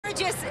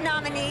prestigious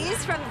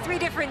nominees from 3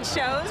 different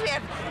shows. We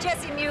have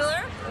Jessie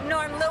Mueller,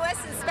 Norm Lewis,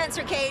 and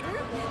Spencer Kayden.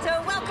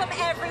 So welcome,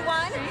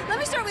 everyone. Let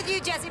me start with you,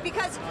 Jessie,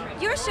 because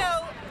your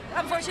show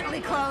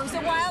unfortunately closed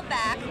a while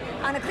back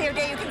on a clear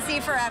day you can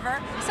see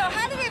forever. So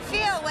how did it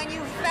feel when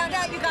you found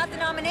out you got the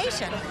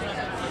nomination?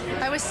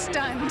 I was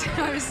stunned.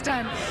 I was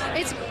stunned.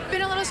 It's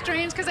been a little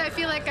strange because I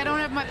feel like I don't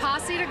have my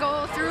posse to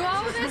go through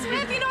all of this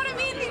with, you know what I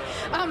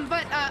mean?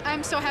 But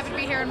I'm so happy to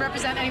be here and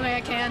represent any way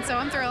I can, so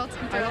I'm thrilled.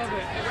 I love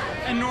it.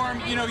 And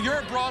Norm, you know, you're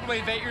a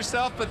Broadway vet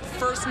yourself, but the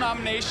first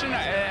nomination,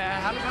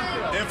 how does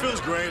that feel? It feels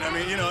great. I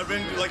mean, you know, I've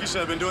been, like you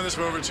said, I've been doing this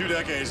for over 2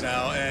 decades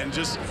now, and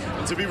just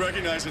to be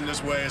recognized in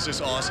this way is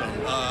just awesome.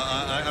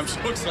 I'm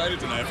so excited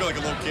tonight. I feel like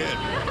a little kid.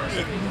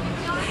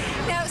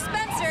 Now,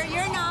 Spencer,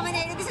 you're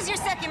nominated. This is your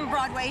 2nd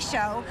Broadway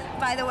show,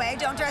 by the way.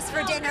 Don't dress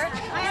for dinner.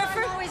 I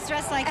always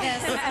dress like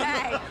this.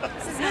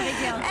 This is no big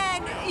deal.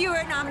 And you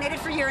were nominated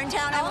for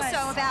Urinetown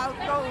also about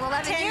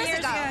 11 10 years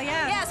ago,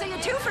 yeah. Yeah, so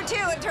you're 2 for 2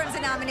 in terms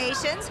of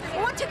nominations.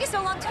 What took you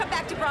so long to come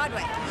back to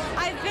Broadway?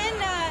 I've been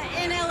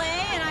in LA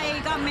and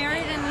I got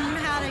married and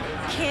had a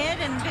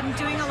kid and been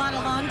doing a lot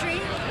of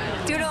laundry.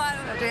 Doing a lot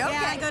of laundry, okay.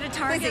 Yeah, I go to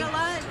Target a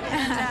lot,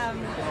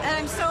 and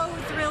I'm so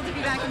thrilled to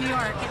be back in New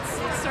York.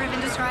 It's sort of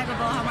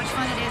indescribable how much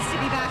fun it is to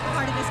be back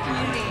part of this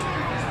community.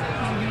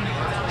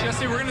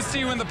 Jessie, we're going to see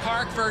you in the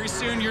park very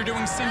soon. You're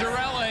doing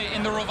Cinderella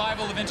in the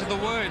revival of Into the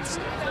Woods.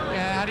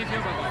 Yeah, how do you feel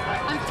about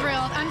that? I'm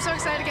thrilled. I'm so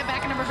excited to get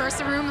back in a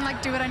rehearsal room and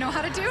like do what I know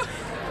how to do.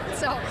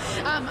 So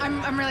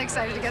I'm really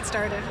excited to get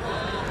started.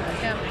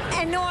 Yeah.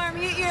 And Norm,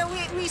 you know,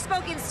 we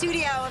spoke in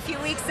studio a few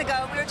weeks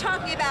ago. We were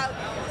talking about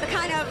the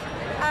kind of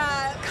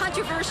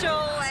controversial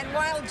and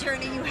wild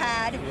journey you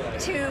had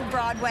to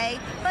Broadway,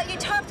 but you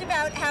talked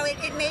about how it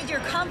made your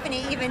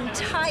company even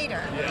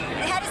tighter.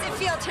 And how does it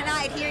feel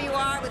tonight? Here you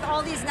are with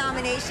all these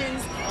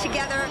nominations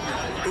together.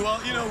 Well,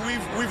 you know,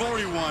 we've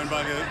already won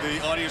by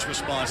the audience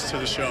response to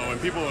the show,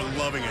 and people are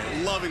loving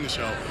it, loving the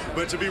show.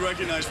 But to be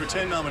recognized for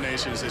 10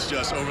 nominations is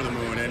just over the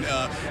moon, and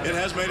it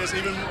has made us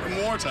even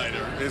more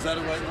tighter. Is that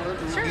a right word?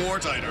 Sure. More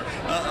tighter.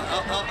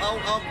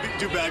 I'll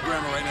do bad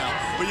grammar right now,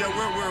 but yeah,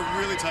 we're a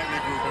really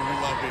tight-knit group, and we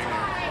love being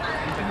here.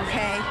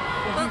 Okay.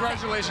 Well,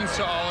 congratulations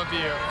to all of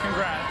you.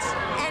 Congrats.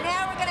 And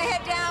now we're going to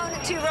head down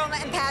to Roma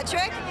and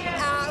Patrick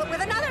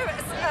with another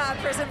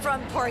person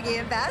from Porgy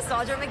and Bess,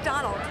 Audra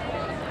McDonald.